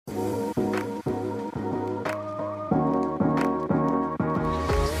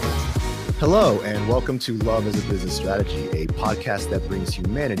Hello, and welcome to Love as a Business Strategy, a podcast that brings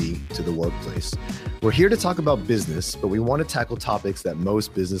humanity to the workplace. We're here to talk about business, but we want to tackle topics that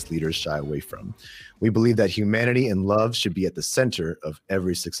most business leaders shy away from. We believe that humanity and love should be at the center of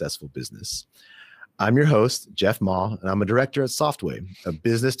every successful business. I'm your host, Jeff Ma, and I'm a director at Softway, a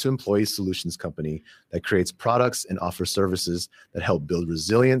business-to-employee solutions company that creates products and offers services that help build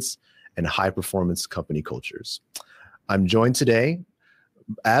resilience and high-performance company cultures. I'm joined today,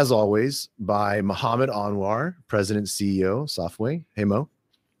 as always, by Mohammed Anwar, President CEO, Softway. Hey, Mo.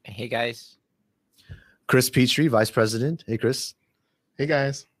 Hey, guys. Chris Petrie, Vice President. Hey, Chris. Hey,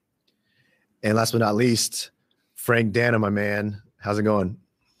 guys. And last but not least, Frank Dana, my man. How's it going?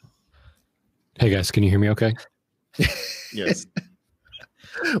 Hey, guys. Can you hear me okay? Yes.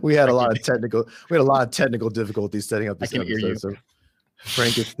 We had a lot of technical difficulties setting up this I can episode. hear you. So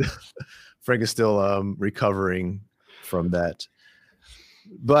Frank is still recovering from that.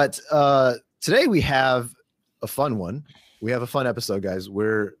 But today we have a fun one. We have a fun episode, guys.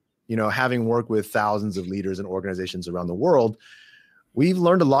 We're, having worked with thousands of leaders and organizations around the world, we've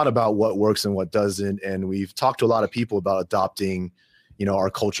learned a lot about what works and what doesn't. And we've talked to a lot of people about adopting,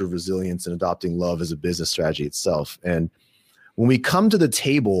 our culture of resilience and adopting love as a business strategy itself. And when we come to the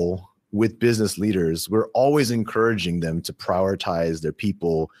table with business leaders, we're always encouraging them to prioritize their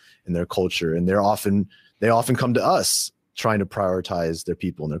people and their culture. And they often come to us trying to prioritize their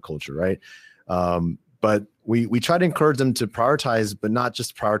people and their culture, right? But we try to encourage them to prioritize, but not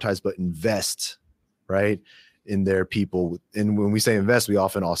just prioritize, but invest, right, in their people. And when we say invest, we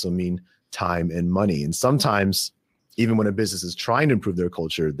often also mean time and money. And sometimes, even when a business is trying to improve their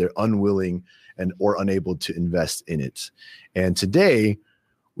culture, they're unwilling or unable to invest in it. And today,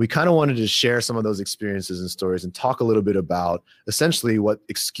 we kind of wanted to share some of those experiences and stories and talk a little bit about essentially what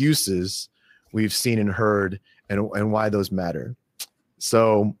excuses we've seen and heard and why those matter.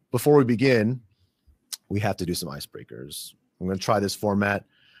 So before we begin, we have to do some icebreakers. I'm going to try this format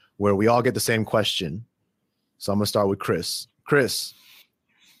where we all get the same question. So I'm going to start with Chris. Chris,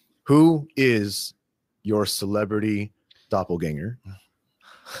 who is your celebrity doppelganger?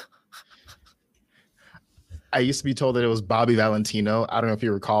 I used to be told that it was Bobby Valentino. I don't know if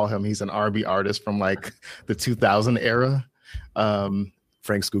you recall him. He's an R&B artist from like the 2000 era.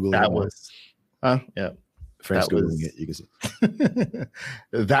 Frank's Googling that it. was, yeah. Frank's that Googling was- it. You can see.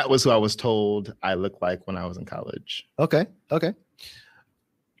 That was who I was told I looked like when I was in college. Okay.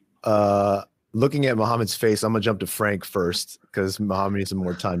 Looking at Mohammed's face, I'm going to jump to Frank first because Mohammed needs some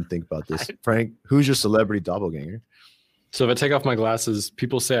more time to think about this. Frank, who's your celebrity doppelganger? So if I take off my glasses,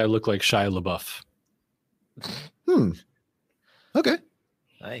 people say I look like Shia LaBeouf. Okay.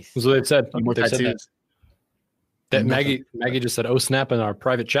 Nice. That's what they've said. More They've said tattoos. that Maggie just said, "Oh snap!" in our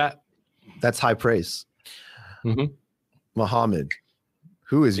private chat. That's high praise. Mm-hmm. Mohammed,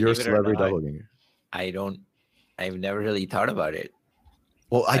 who is your Believe it or celebrity not, doppelganger? I've never really thought about it.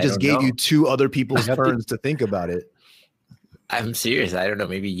 Well, I I just don't gave know. you two other people's I have to- turns to think about it. I'm serious. I don't know.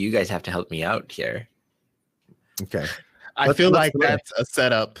 Maybe you guys have to help me out here. Okay. I feel let's like go. that's a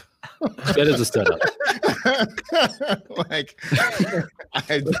setup. That is a setup. Like,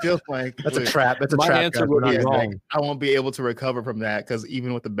 I feel like That's a trap. That's a My trap. answer guys. would We're be not- wrong. I won't be able to recover from that because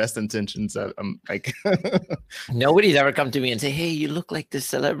even with the best intentions, I'm like, Nobody's ever come to me and say, "Hey, you look like this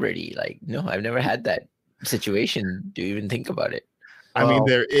celebrity." Like, no, I've never had that situation. Do you even think about it? I mean, Well-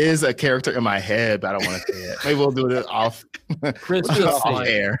 there is a character in my head, but I don't want to say it. Maybe we'll do it off, Chris, we'll do it just off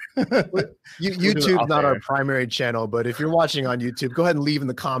say- air. YouTube's do it off not our air. primary channel, but if you're watching on YouTube, go ahead and leave in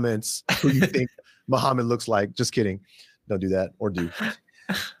the comments who you think Mohammed looks like. Just kidding. Don't do that, or do.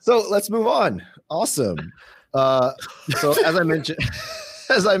 So let's move on. Awesome. So as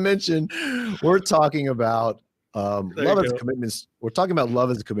I mentioned, we're talking about love as a commitment. We're talking about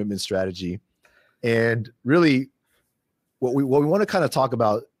love as a commitment strategy, and really, what we want to kind of talk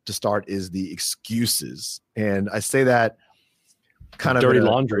about to start is the excuses. And I say that kind of Dirty in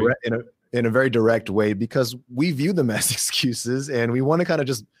a laundry. in a very direct way because we view them as excuses, and we want to kind of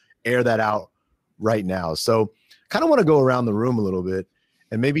just air that out right now. So kind of want to go around the room a little bit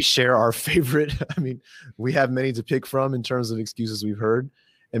and maybe share our favorite. I mean, we have many to pick from in terms of excuses we've heard,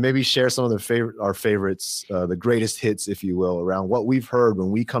 and maybe share some of our favorites, the greatest hits, if you will, around what we've heard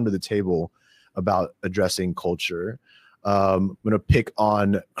when we come to the table about addressing culture. I'm going to pick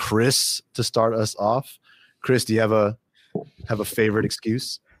on Chris to start us off. Chris, do you have a favorite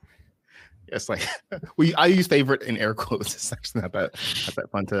excuse? It's like I use favorite in air quotes. It's actually not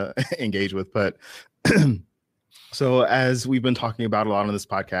that fun to engage with, but So as we've been talking about a lot on this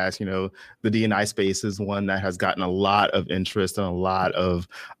podcast, the D&I space is one that has gotten a lot of interest and a lot of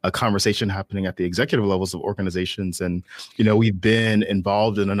a conversation happening at the executive levels of organizations. And, we've been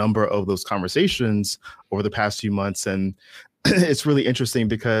involved in a number of those conversations over the past few months. And it's really interesting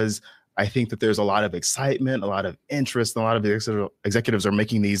because I think that there's a lot of excitement, a lot of interest, and a lot of executives are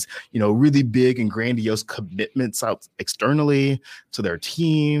making these, really big and grandiose commitments out externally to their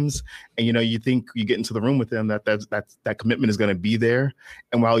teams. And, you think you get into the room with them that commitment is going to be there.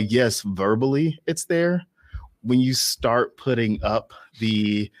 And while, yes, verbally it's there, when you start putting up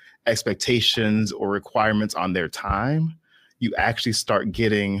the expectations or requirements on their time, you actually start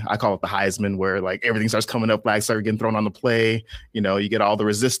getting, I call it the Heisman, where like everything starts coming up, flags start getting thrown on the play, you get all the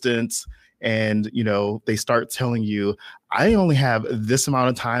resistance and, they start telling you, I only have this amount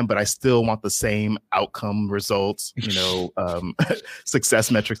of time, but I still want the same outcome results, success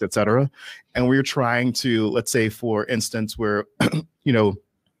metrics, et cetera. And we're trying to, let's say, for instance, we're,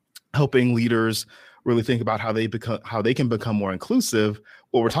 helping leaders really think about how they can become more inclusive.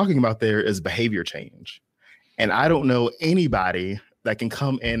 What we're talking about there is behavior change. And I don't know anybody that can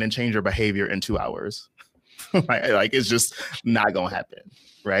come in and change your behavior in 2 hours. like it's just not going to happen,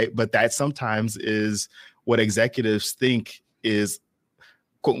 right? But that sometimes is what executives think is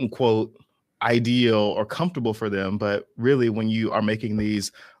quote unquote ideal or comfortable for them. But really, when you are making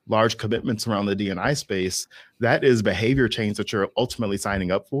these large commitments around the D&I space, that is behavior change that you're ultimately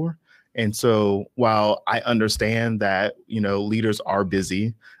signing up for. And so while I understand that, leaders are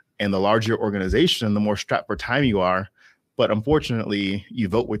busy, and the larger your organization, the more strapped for time you are. But unfortunately, you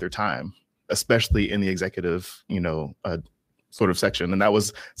vote with your time, especially in the executive, sort of section. And that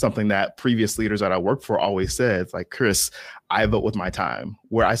was something that previous leaders that I worked for always said, like, Chris, I vote with my time.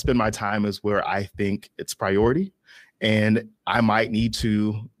 Where I spend my time is where I think it's priority. And I might need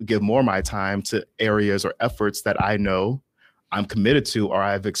to give more of my time to areas or efforts that I know I'm committed to or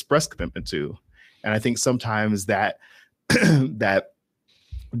I've expressed commitment to. And I think sometimes that that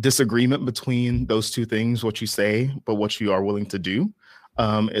disagreement between those two things, what you say, but what you are willing to do,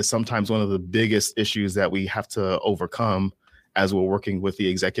 is sometimes one of the biggest issues that we have to overcome as we're working with the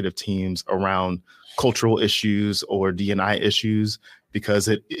executive teams around cultural issues or D&I issues, because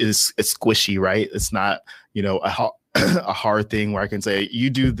it's squishy, right? It's not, a hard thing where I can say, you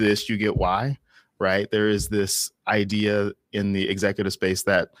do this, you get Y, right? There is this idea in the executive space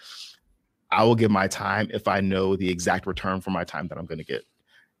that I will give my time if I know the exact return for my time that I'm going to get.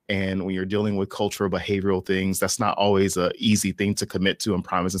 And when you're dealing with cultural, behavioral things, that's not always an easy thing to commit to and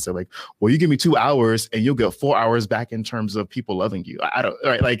promise and say, like, well, you give me 2 hours and you'll get 4 hours back in terms of people loving you. I don't,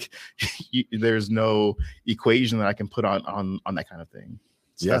 right? Like, there's no equation that I can put on that kind of thing.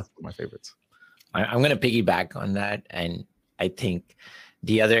 So that's one of my favorites. I'm going to piggyback on that. And I think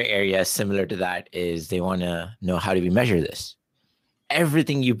the other area similar to that is they want to know, how do we measure this?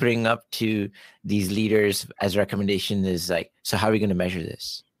 Everything you bring up to these leaders as recommendation is like, so how are we going to measure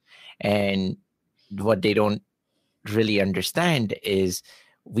this? And what they don't really understand is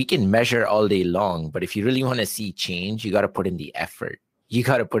we can measure all day long, but if you really want to see change, you got to put in the effort. You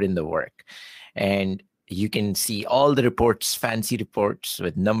got to put in the work. And you can see all the reports, fancy reports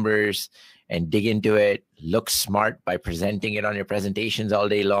with numbers, and dig into it, look smart by presenting it on your presentations all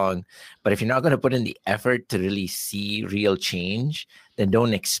day long. But if you're not going to put in the effort to really see real change, then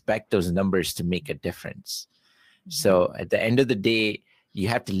don't expect those numbers to make a difference. So at the end of the day, you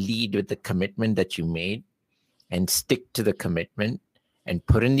have to lead with the commitment that you made and stick to the commitment and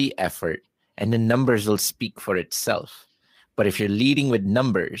put in the effort, and the numbers will speak for itself. But if you're leading with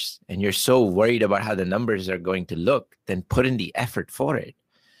numbers and you're so worried about how the numbers are going to look, then put in the effort for it.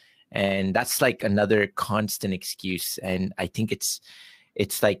 And that's like another constant excuse. And I think it's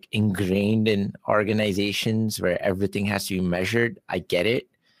like ingrained in organizations where everything has to be measured. I get it.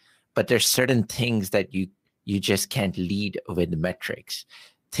 But there's certain things that you just can't lead with metrics.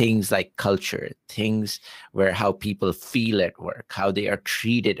 Things like culture, things where how people feel at work, how they are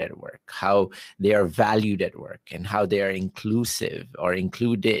treated at work, how they are valued at work, and how they are inclusive or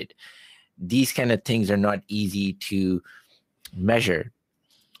included. These kind of things are not easy to measure.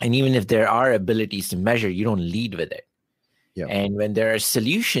 And even if there are abilities to measure, you don't lead with it. Yeah. And when there are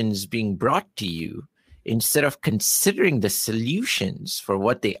solutions being brought to you, instead of considering the solutions for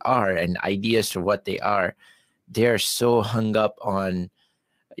what they are and ideas for what they are, they're so hung up on,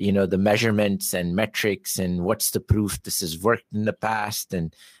 the measurements and metrics and what's the proof this has worked in the past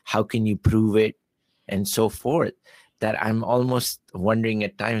and how can you prove it and so forth, that I'm almost wondering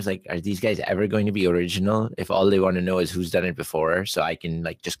at times, like, are these guys ever going to be original if all they want to know is who's done it before so I can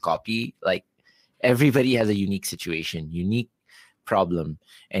like just copy? Like, everybody has a unique situation, unique problem,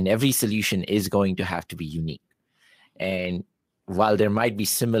 and every solution is going to have to be unique. And while there might be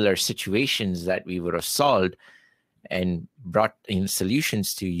similar situations that we would have solved and brought in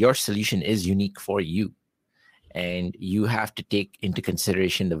solutions to, your solution is unique for you. And you have to take into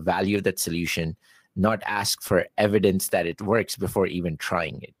consideration the value of that solution, not ask for evidence that it works before even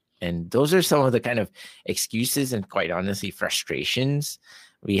trying it. And those are some of the kind of excuses and, quite honestly, frustrations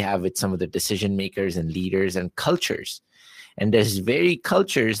we have with some of the decision makers and leaders and cultures. And there's very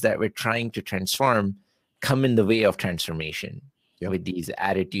cultures that we're trying to transform come in the way of transformation with these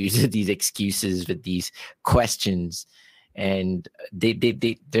attitudes, with these excuses, with these questions. And they're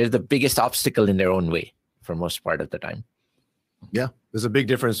the biggest obstacle in their own way for most part of the time. Yeah, there's a big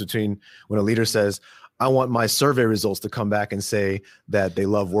difference between when a leader says, I want my survey results to come back and say that they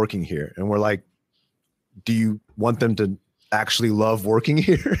love working here. And we're like, do you want them to actually love working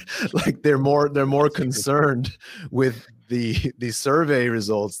here? Like they're more concerned with the survey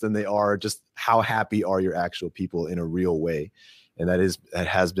results than they are just how happy are your actual people in a real way. And that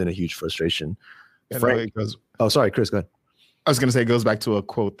has been a huge frustration. Frank, oh, sorry, Chris, go ahead. I was going to say, it goes back to a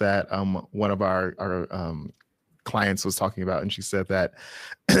quote that one of our clients was talking about, and she said that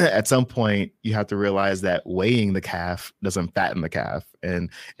at some point you have to realize that weighing the calf doesn't fatten the calf. And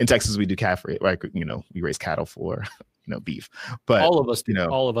in Texas, we do calf raise, right? You know, we raise cattle for beef, but all of us,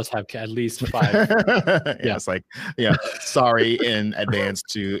 all of us have at least 5. Yeah, it's like, yeah. Sorry in advance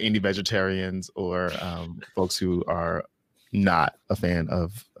to any vegetarians or folks who are not a fan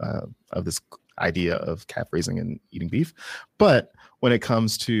of this idea of calf raising and eating beef. But when it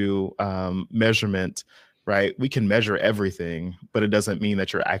comes to measurement, right, we can measure everything, but it doesn't mean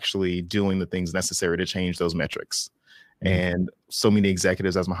that you're actually doing the things necessary to change those metrics. And so many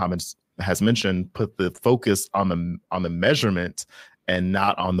executives, as Muhammad has mentioned, put the focus on the measurement and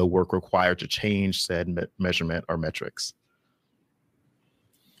not on the work required to change said measurement or metrics.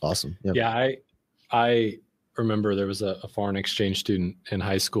 Awesome. Yep. Yeah, I remember there was a foreign exchange student in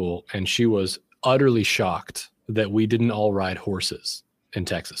high school, and she was utterly shocked that we didn't all ride horses in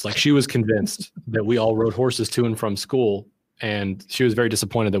Texas. Like, she was convinced that we all rode horses to and from school, and she was very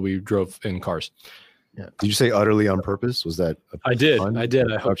disappointed that we drove in cars. Yeah. Did you say utterly on purpose? Was that? I did.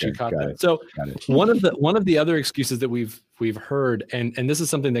 I hope she caught that. So one of the other excuses that we've heard, and this is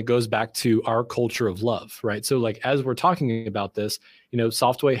something that goes back to our culture of love, right? So like, as we're talking about this,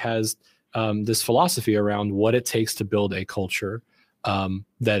 Softway has this philosophy around what it takes to build a culture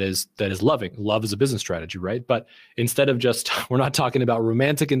that is loving. Love is a business strategy, right? But instead of we're not talking about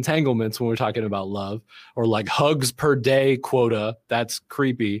romantic entanglements when we're talking about love, or like hugs per day quota. That's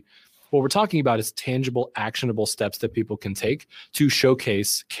creepy. What we're talking about is tangible, actionable steps that people can take to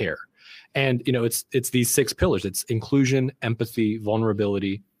showcase care. And, it's these 6 pillars. It's inclusion, empathy,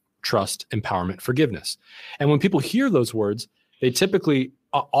 vulnerability, trust, empowerment, forgiveness. And when people hear those words, they typically,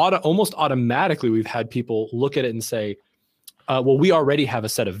 almost automatically, we've had people look at it and say, well, we already have a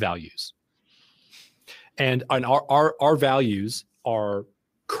set of values. And our values are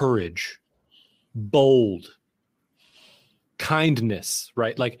courage, bold, kindness,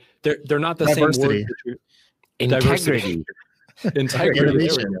 right? Like they're not the diversity. Same word. Integrity. Integrity.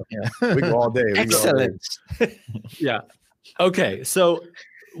 We go all day. Excellence. Yeah. Okay. So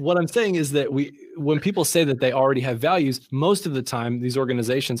what I'm saying is that when people say that they already have values, most of the time these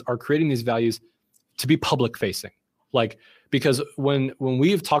organizations are creating these values to be public facing. Like, because when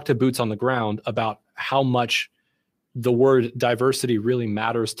we've talked to boots on the ground about how much the word diversity really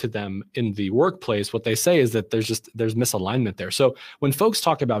matters to them in the workplace, what they say is that there's misalignment there. So when folks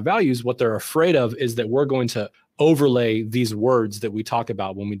talk about values, what they're afraid of is that we're going to overlay these words that we talk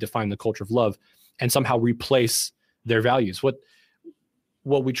about when we define the culture of love and somehow replace their values. What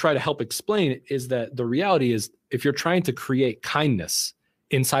we try to help explain is that the reality is, if you're trying to create kindness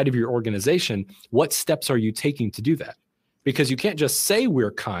inside of your organization, what steps are you taking to do that? Because you can't just say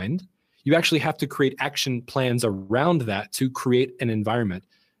we're kind. You actually have to create action plans around that to create an environment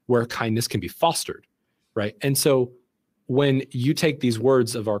where kindness can be fostered, right? And so when you take these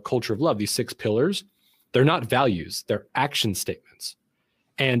words of our culture of love, these 6 pillars, they're not values, they're action statements.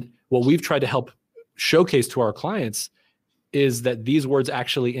 And what we've tried to help showcase to our clients is that these words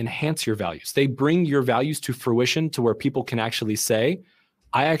actually enhance your values. They bring your values to fruition to where people can actually say,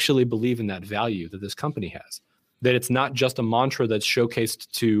 I actually believe in that value that this company has. That it's not just a mantra that's showcased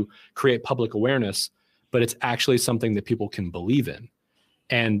to create public awareness, but it's actually something that people can believe in.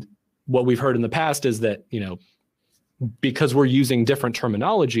 And what we've heard in the past is that, because we're using different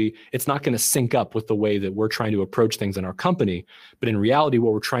terminology, it's not going to sync up with the way that we're trying to approach things in our company. But in reality,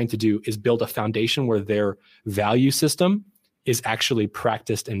 what we're trying to do is build a foundation where their value system is actually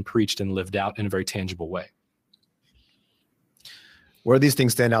practiced and preached and lived out in a very tangible way. Where these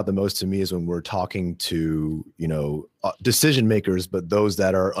things stand out the most to me is when we're talking to, decision makers, but those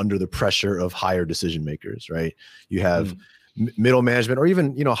that are under the pressure of higher decision makers, right? You have middle management or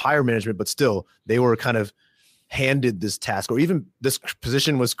even, higher management, but still they were kind of handed this task, or even this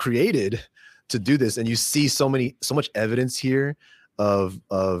position was created to do this. And you see so much evidence here of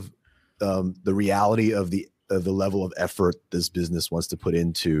the reality of the level of effort this business wants to put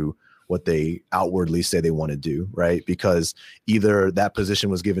into what they outwardly say they want to do, right? Because either that position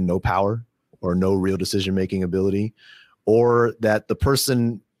was given no power or no real decision-making ability, or that the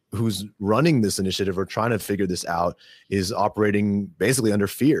person who's running this initiative or trying to figure this out is operating basically under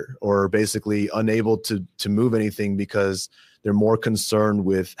fear, or basically unable to move anything because they're more concerned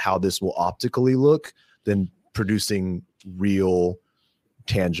with how this will optically look than producing real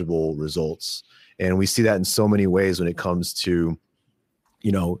tangible results. And we see that in so many ways when it comes to,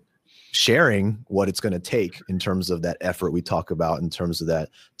 sharing what it's going to take in terms of that effort we talk about, in terms of that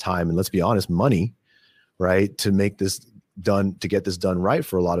time, and let's be honest, money, right, to make this done, to get this done right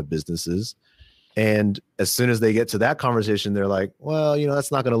for a lot of businesses. And as soon as they get to that conversation, they're like, well,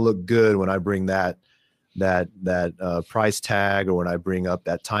 that's not going to look good when I bring that price tag, or when I bring up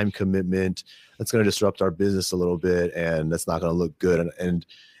that time commitment. That's going to disrupt our business a little bit, and that's not going to look good. And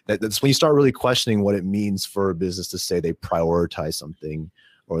that's when you start really questioning what it means for a business to say they prioritize something,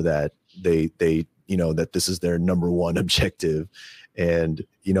 or that they that this is their number one objective. And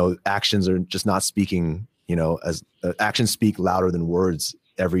actions are just not speaking, as actions speak louder than words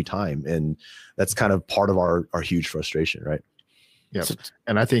every time. And that's kind of part of our huge frustration, right? Yeah.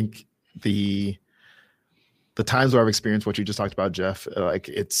 And I think the times where I've experienced what you just talked about, Jeff,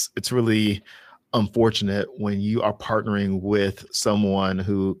 it's really unfortunate when you are partnering with someone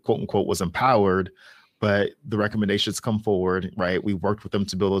who, quote unquote, was empowered, but the recommendations come forward, right? We worked with them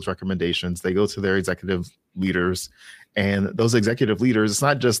to build those recommendations. They go to their executive leaders, and those executive leaders, it's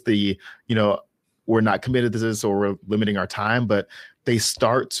not just we're not committed to this or we're limiting our time, but they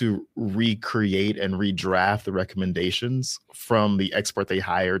start to recreate and redraft the recommendations from the expert they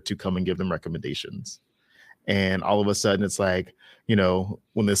hired to come and give them recommendations. And all of a sudden it's like,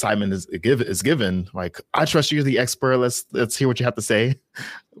 when the assignment is given, like, I trust you're the expert. Let's hear what you have to say.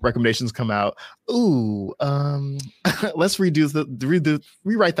 Recommendations come out. Ooh, let's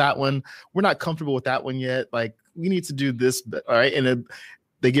rewrite that one. We're not comfortable with that one yet. Like, we need to do this. All right. And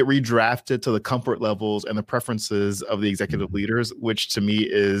they get redrafted to the comfort levels and the preferences of the executive leaders, which to me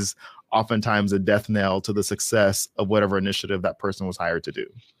is oftentimes a death knell to the success of whatever initiative that person was hired to do.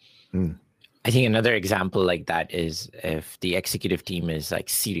 Mm. I think another example like that is if the executive team is like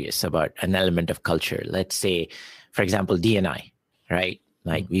serious about an element of culture. Let's say, for example, D&I, right?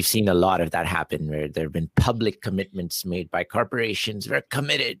 Like we've seen a lot of that happen where there have been public commitments made by corporations. We're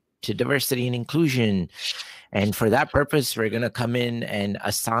committed to diversity and inclusion. And for that purpose, we're going to come in and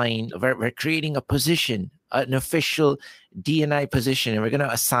we're creating a position, an official D&I position, and we're going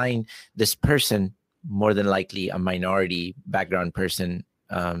to assign this person, more than likely a minority background person,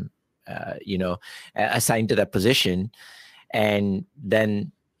 assigned to that position. And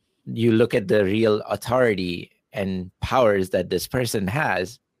then you look at the real authority and powers that this person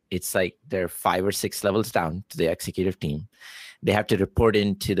has. It's like they're 5 or 6 levels down to the executive team. They have to report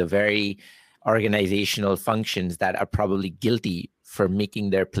into the very organizational functions that are probably guilty for making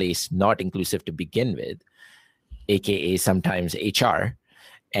their place not inclusive to begin with, aka sometimes HR.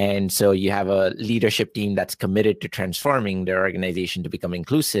 And so you have a leadership team that's committed to transforming their organization to become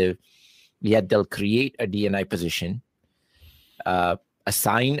inclusive, yet they'll create a D&I position,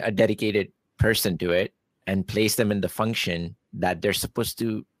 assign a dedicated person to it, and place them in the function that they're supposed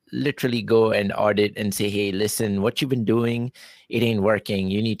to literally go and audit and say, hey, listen, what you've been doing, it ain't working.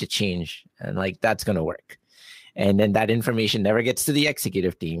 You need to change. And like, that's going to work. And then that information never gets to the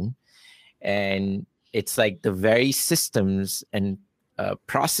executive team. And it's like the very systems and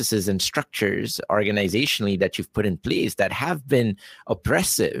processes and structures organizationally that you've put in place that have been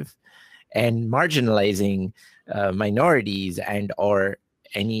oppressive and marginalizing minorities and or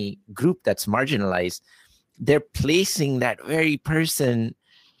any group that's marginalized, they're placing that very person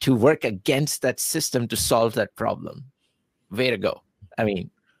to work against that system to solve that problem. Way to go. I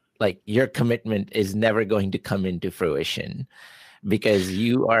mean, like, your commitment is never going to come into fruition because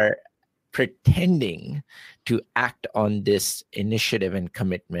you are pretending to act on this initiative and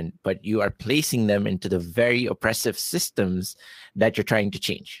commitment, but you are placing them into the very oppressive systems that you're trying to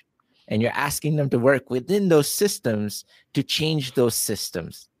change. And you're asking them to work within those systems to change those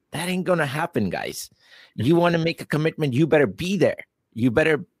systems. That ain't going to happen, guys. You want to make a commitment, you better be there. You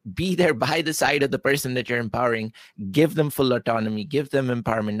better be there by the side of the person that you're empowering, give them full autonomy, give them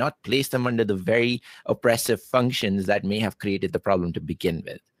empowerment, not place them under the very oppressive functions that may have created the problem to begin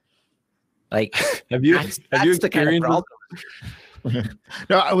with. Like, have you the kind of problem.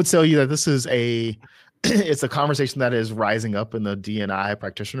 No, I would tell you that this is it's a conversation that is rising up in the D&I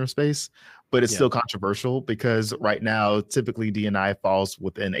practitioner space, but it's still controversial because right now, typically D&I falls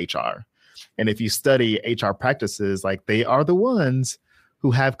within HR. And if you study HR practices, like they are the ones who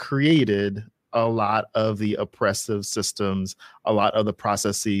have created a lot of the oppressive systems, a lot of the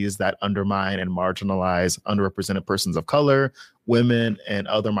processes that undermine and marginalize underrepresented persons of color, women, and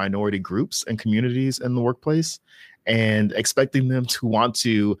other minority groups and communities in the workplace. And expecting them to want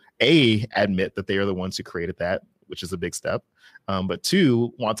to, A, admit that they are the ones who created that, which is a big step. But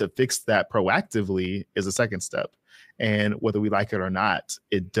two, want to fix that proactively is a second step. And whether we like it or not,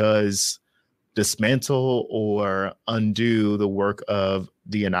 it does dismantle or undo the work of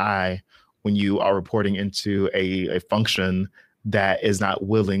D&I when you are reporting into a function that is not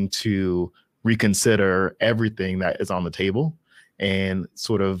willing to reconsider everything that is on the table and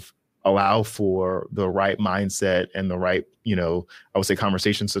sort of allow for the right mindset and the right, I would say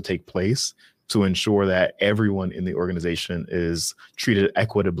conversations to take place to ensure that everyone in the organization is treated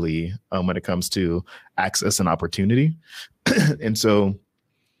equitably when it comes to access and opportunity. And so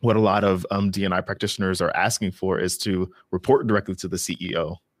what a lot of D&I practitioners are asking for is to report directly to the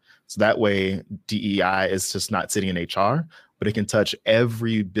CEO. So that way DEI is just not sitting in HR, but it can touch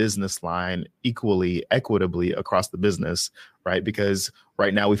every business line equally, equitably across the business, right? Because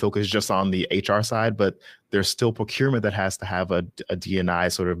right now we focus just on the HR side, but there's still procurement that has to have a D&I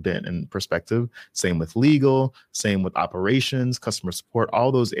sort of bent and perspective. Same with legal, same with operations, customer support,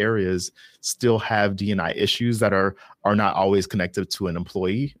 all those areas still have D&I issues that are not always connected to an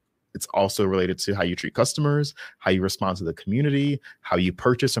employee. It's also related to how you treat customers, how you respond to the community, how you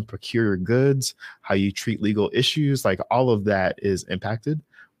purchase and procure your goods, how you treat legal issues, like all of that is impacted.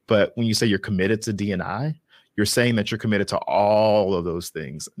 But when you say you're committed to D&I, you're saying that you're committed to all of those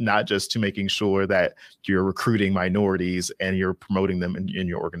things, not just to making sure that you're recruiting minorities and you're promoting them in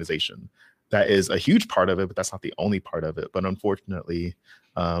your organization. That is a huge part of it, but that's not the only part of it. But unfortunately,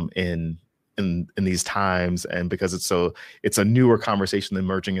 in these times, and because it's a newer conversation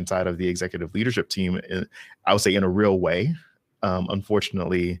emerging inside of the executive leadership team, I would say in a real way.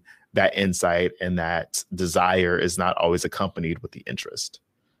 Unfortunately, that insight and that desire is not always accompanied with the interest.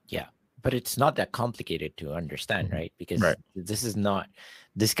 Yeah, but it's not that complicated to understand, right? Because this is not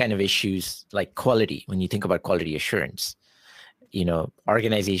this kind of issues like quality. When you think about quality assurance,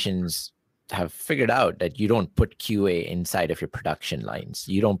 organizations have figured out that you don't put QA inside of your production lines.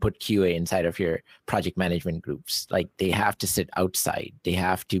 You don't put QA inside of your project management groups. Like, they have to sit outside. They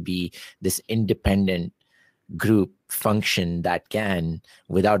have to be this independent group function that can,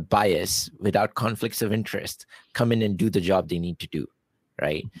 without bias, without conflicts of interest, come in and do the job they need to do,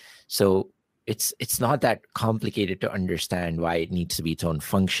 right? So it's not that complicated to understand why it needs to be its own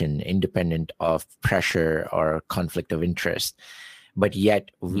function, independent of pressure or conflict of interest. But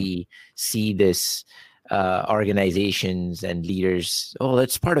yet we see this organizations and leaders,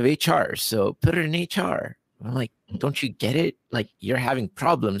 that's part of HR, so put it in HR. I'm like, don't you get it? Like, you're having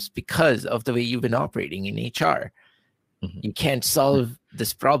problems because of the way you've been operating in HR. Mm-hmm. You can't solve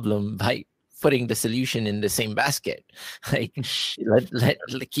this problem by putting the solution in the same basket. Like,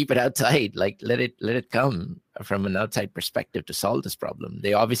 let keep it outside. Like, let it come from an outside perspective to solve this problem.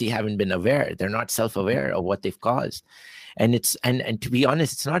 They obviously haven't been aware. They're not self-aware of what they've caused. And and to be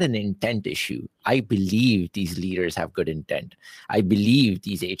honest, it's not an intent issue. I believe these leaders have good intent. I believe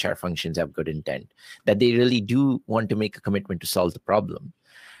these HR functions have good intent, that they really do want to make a commitment to solve the problem,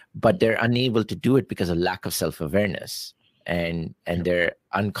 but they're unable to do it because of lack of self-awareness and their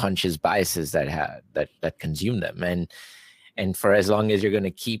unconscious biases that consume them. And for as long as you're going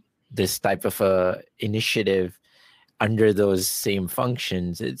to keep this type of a initiative under those same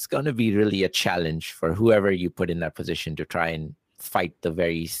functions, it's going to be really a challenge for whoever you put in that position to try and fight the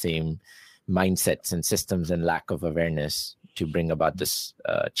very same mindsets and systems and lack of awareness to bring about this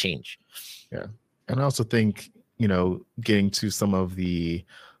change. Yeah. And I also think, getting to some of the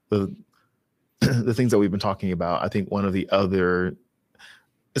things that we've been talking about, I think one of the other,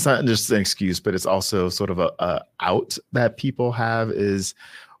 it's not just an excuse, but it's also sort of a out that people have is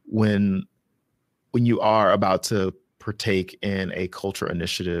when you are about to partake in a culture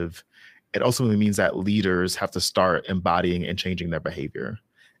initiative, it also means that leaders have to start embodying and changing their behavior.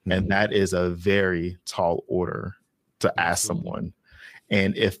 Mm-hmm. And that is a very tall order to ask someone.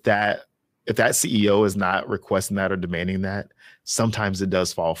 And if that CEO is not requesting that or demanding that, sometimes it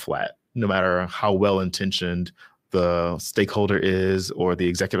does fall flat, no matter how well-intentioned the stakeholder is or the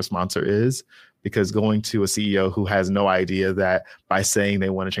executive sponsor is, because going to a CEO who has no idea that by saying they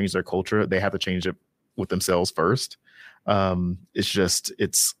want to change their culture, they have to change it with themselves first.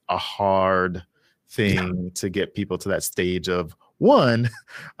 It's a hard thing to get people to that stage of one,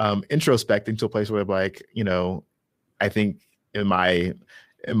 introspecting to a place where like, I think in my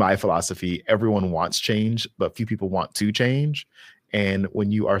philosophy, everyone wants change, but few people want to change. And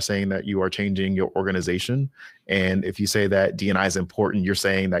when you are saying that you are changing your organization, and if you say that D&I is important, you're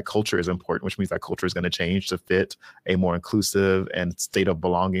saying that culture is important, which means that culture is going to change to fit a more inclusive and state of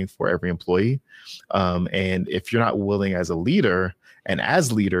belonging for every employee. And if you're not willing as a leader and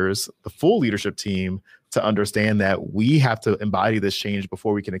as leaders, the full leadership team, to understand that we have to embody this change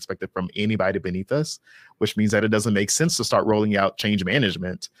before we can expect it from anybody beneath us, which means that it doesn't make sense to start rolling out change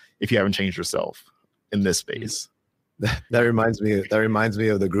management if you haven't changed yourself in this space. That reminds me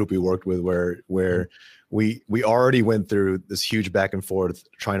of the group we worked with where we already went through this huge back and forth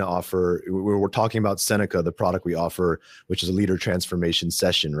trying to offer. We were talking about Seneca, the product we offer, which is a leader transformation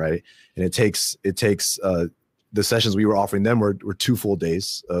session, right? And it takes the sessions we were offering them were 2 full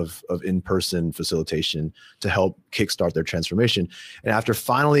days of in-person facilitation to help kickstart their transformation. And after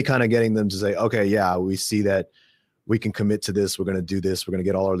finally kind of getting them to say, okay, yeah, we see that we can commit to this. We're going to do this. We're going to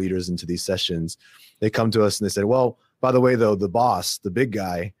get all our leaders into these sessions. They come to us and they said, well, by the way, though, the boss, the big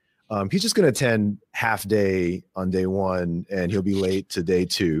guy, he's just going to attend half day on day 1 and he'll be late to day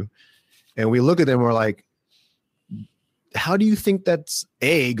 2. And we look at them, and we're like, how do you think that's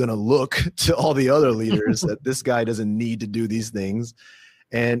going to look to all the other leaders that this guy doesn't need to do these things?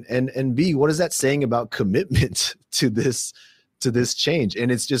 And B, what is that saying about commitment to this change?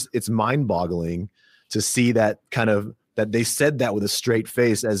 And it's mind boggling to see that that they said that with a straight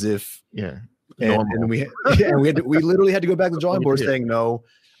face as if, and we literally had to go back to the drawing board saying, no,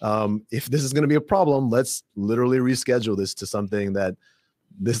 if this is going to be a problem, let's literally reschedule this to something that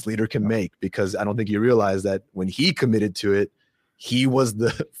this leader can make, because I don't think you realize that when he committed to it, he was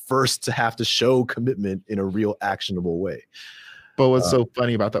the first to have to show commitment in a real actionable way. But what's so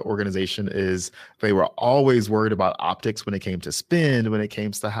funny about that organization is they were always worried about optics when it came to spend, when it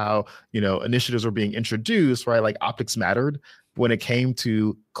came to how, initiatives were being introduced, right? Like optics mattered. When it came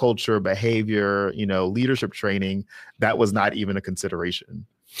to culture, behavior, leadership training, that was not even a consideration,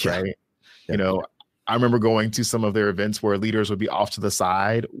 right? Yeah. I remember going to some of their events where leaders would be off to the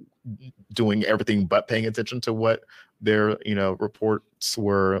side doing everything but paying attention to what their, reports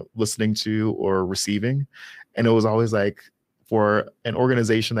were listening to or receiving. And it was always like, for an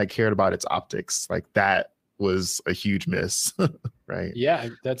organization that cared about its optics, like that was a huge miss, right? Yeah,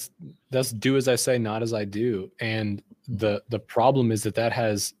 that's do as I say, not as I do. And the problem is that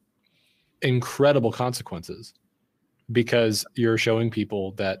has incredible consequences, because you're showing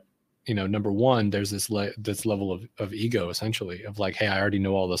people that, number one, there's this level of ego, essentially, of like, hey, I already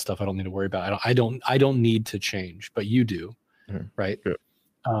know all this stuff. I don't need to worry about it. I don't need to change, but you do, right?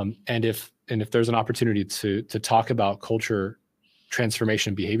 Yeah. And if there's an opportunity to talk about culture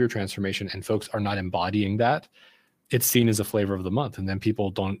transformation, behavior transformation, and folks are not embodying that, it's seen as a flavor of the month. And then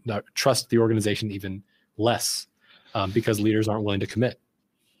people don't trust the organization even less, because leaders aren't willing to commit.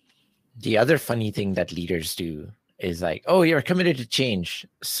 The other funny thing that leaders do is like, oh, you're committed to change,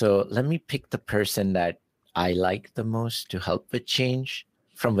 so let me pick the person that I like the most to help with change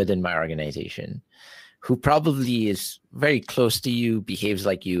from within my organization, who probably is very close to you, behaves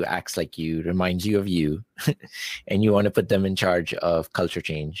like you, acts like you, reminds you of you, and you want to put them in charge of culture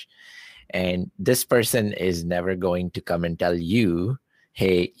change. And this person is never going to come and tell you,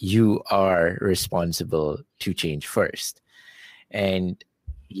 hey, you are responsible to change first. And,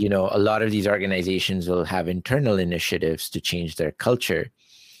 a lot of these organizations will have internal initiatives to change their culture.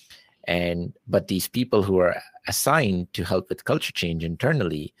 But these people who are assigned to help with culture change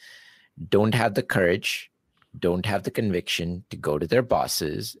internally don't have the courage, don't have the conviction to go to their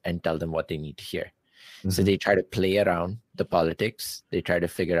bosses and tell them what they need to hear. Mm-hmm. So they try to play around the politics. They try to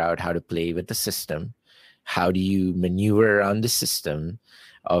figure out how to play with the system. How do you maneuver around the system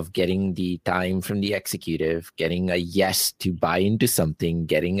of getting the time from the executive, getting a yes to buy into something,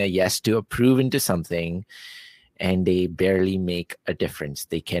 getting a yes to approve into something, and they barely make a difference.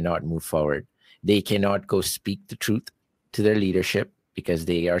 They cannot move forward. They cannot go speak the truth to their leadership, because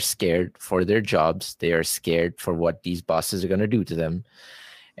they are scared for their jobs. They are scared for what these bosses are going to do to them.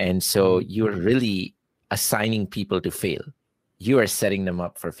 And so you're really assigning people to fail. You are setting them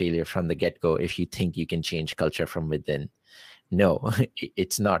up for failure from the get-go if you think you can change culture from within. No,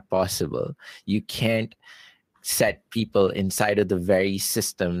 it's not possible. You can't set people inside of the very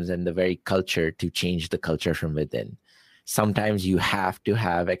systems and the very culture to change the culture from within. sometimes you have to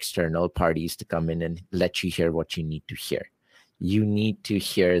have external parties to come in and let you hear what you need to hear. You need to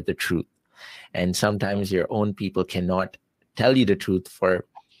hear the truth. And sometimes your own people cannot tell you the truth for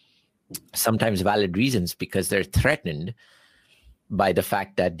sometimes valid reasons, because they're threatened by the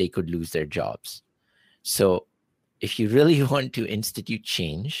fact that they could lose their jobs. So if you really want to institute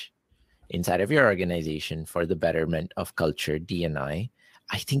change inside of your organization for the betterment of culture, D&I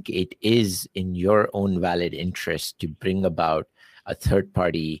think it is in your own valid interest to bring about a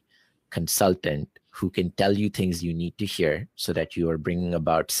third-party consultant who can tell you things you need to hear so that you are bringing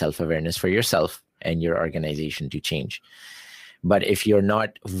about self-awareness for yourself and your organization to change. But if you're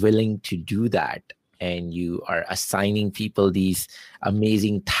not willing to do that, and you are assigning people these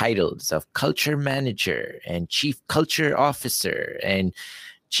amazing titles of culture manager and chief culture officer and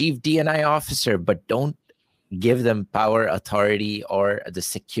chief D&I officer, but don't give them power, authority, or the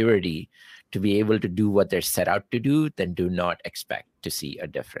security to be able to do what they're set out to do, then do not expect to see a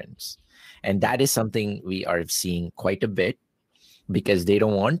difference. And that is something we are seeing quite a bit, because they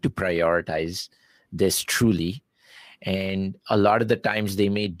don't want to prioritize this truly. And a lot of the times they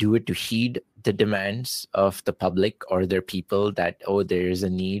may do it to heed the demands of the public or their people that, oh, there is a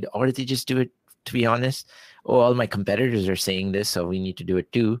need, or they just do it to be honest. Oh, all my competitors are saying this, so we need to do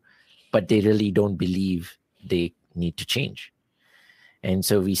it too. But they really don't believe they need to change. And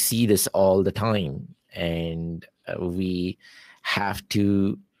so we see this all the time. And we have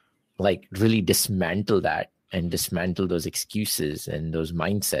to really dismantle that and dismantle those excuses and those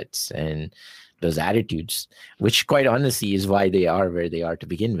mindsets and those attitudes, which quite honestly is why they are where they are to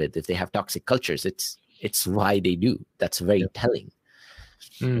begin with. If they have toxic cultures, it's why they do. That's very telling.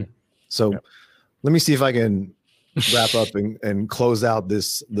 So let me see if I can wrap up and close out the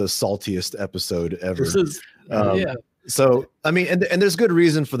saltiest episode ever. This is, So, I mean, and there's good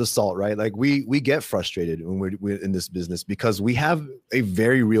reason for the salt, right? Like we get frustrated when we're in this business, because we have a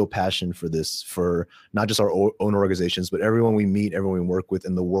very real passion for this, for not just our own organizations, but everyone we meet, everyone we work with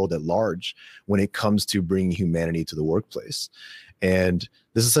in the world at large, when it comes to bringing humanity to the workplace. And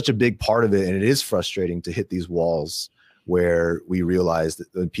this is such a big part of it. And it is frustrating to hit these walls where we realize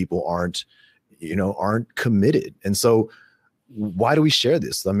that people aren't committed. And so why do we share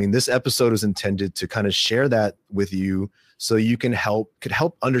this? I mean, this episode is intended to kind of share that with you so you could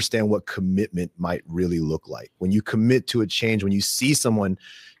help understand what commitment might really look like. When you commit to a change, when you see someone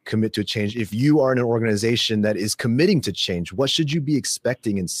commit to a change, if you are in an organization that is committing to change, what should you be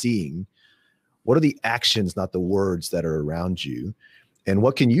expecting and seeing? What are the actions, not the words, that are around you? And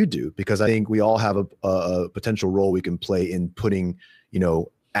what can you do? Because I think we all have a potential role we can play in putting,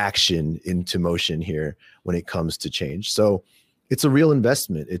 action into motion here when it comes to change. So it's a real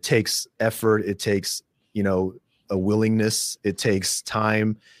investment. It takes effort. It takes, a willingness. It takes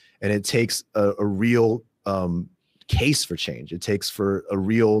time, and it takes a real case for change. It takes for a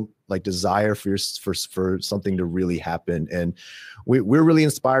real desire for something to really happen. And we're really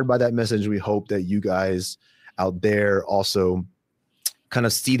inspired by that message. We hope that you guys out there also kind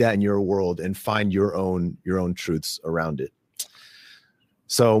of see that in your world and find your own truths around it.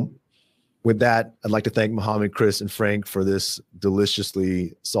 So with that, I'd like to thank Muhammad, Chris, and Frank for this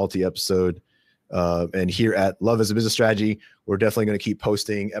deliciously salty episode. And here at Love as a Business Strategy, we're definitely going to keep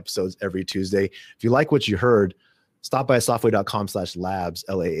posting episodes every Tuesday. If you like what you heard, stop by softway.com/labs,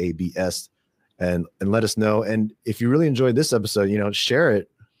 LAABS, and let us know. And if you really enjoyed this episode, share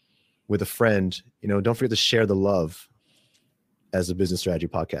it with a friend. Don't forget to share the love as a Business Strategy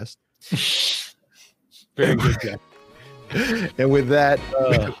podcast. Very good, Jack. And with that,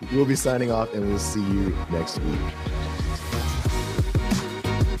 we'll be signing off, and we'll see you next week.